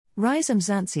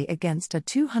Mzansi against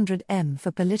R200m for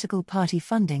political party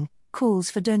funding, calls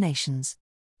for donations.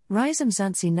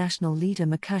 Mzansi national leader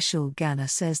Makashule Ghana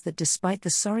says that despite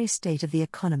the sorry state of the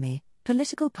economy,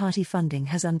 political party funding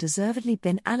has undeservedly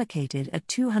been allocated at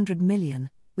 200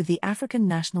 million, with the African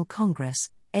National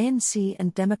Congress, ANC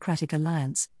and Democratic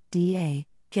Alliance, DA,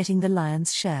 getting the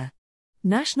lion's share.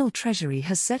 National Treasury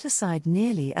has set aside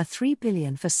nearly $3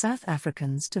 billion for South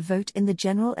Africans to vote in the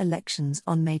general elections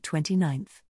on May 29.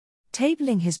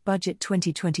 Tabling his budget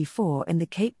 2024 in the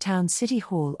Cape Town City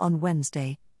Hall on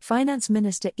Wednesday, Finance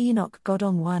Minister Enoch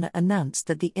Godongwana announced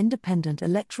that the Independent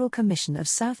Electoral Commission of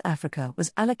South Africa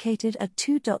was allocated at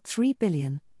 $2.3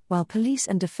 billion, while police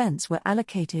and defense were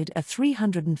allocated at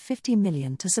 $350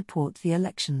 million to support the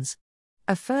elections.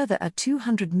 A further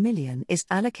 $200 million is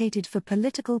allocated for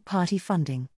political party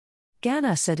funding.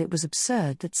 Ghana said it was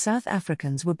absurd that South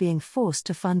Africans were being forced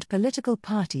to fund political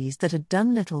parties that had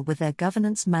done little with their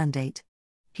governance mandate.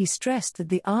 He stressed that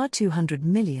the R200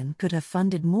 million could have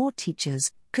funded more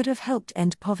teachers, could have helped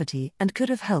end poverty, and could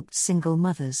have helped single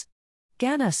mothers.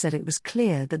 Ghana said it was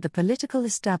clear that the political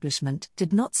establishment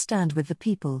did not stand with the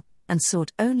people, and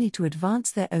sought only to advance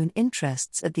their own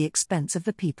interests at the expense of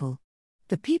the people.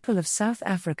 The people of South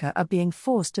Africa are being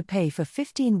forced to pay for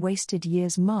 15 wasted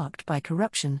years marked by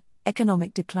corruption,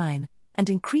 economic decline, and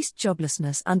increased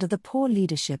joblessness under the poor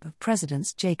leadership of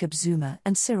Presidents Jacob Zuma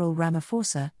and Cyril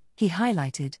Ramaphosa, he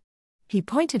highlighted. He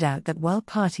pointed out that while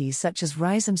parties such as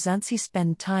Mzansi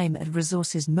spend time and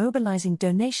resources mobilizing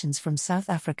donations from South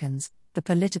Africans, the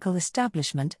political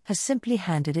establishment has simply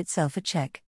handed itself a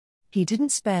check. He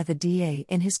didn't spare the DA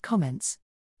in his comments.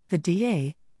 The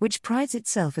DA, which prides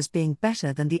itself as being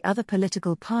better than the other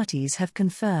political parties, have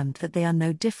confirmed that they are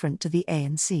no different to the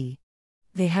ANC.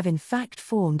 They have in fact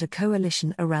formed a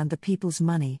coalition around the people's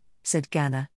money, said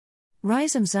Ghana.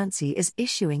 Mzansi is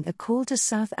issuing a call to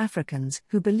South Africans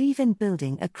who believe in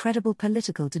building a credible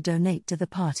political to donate to the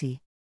party.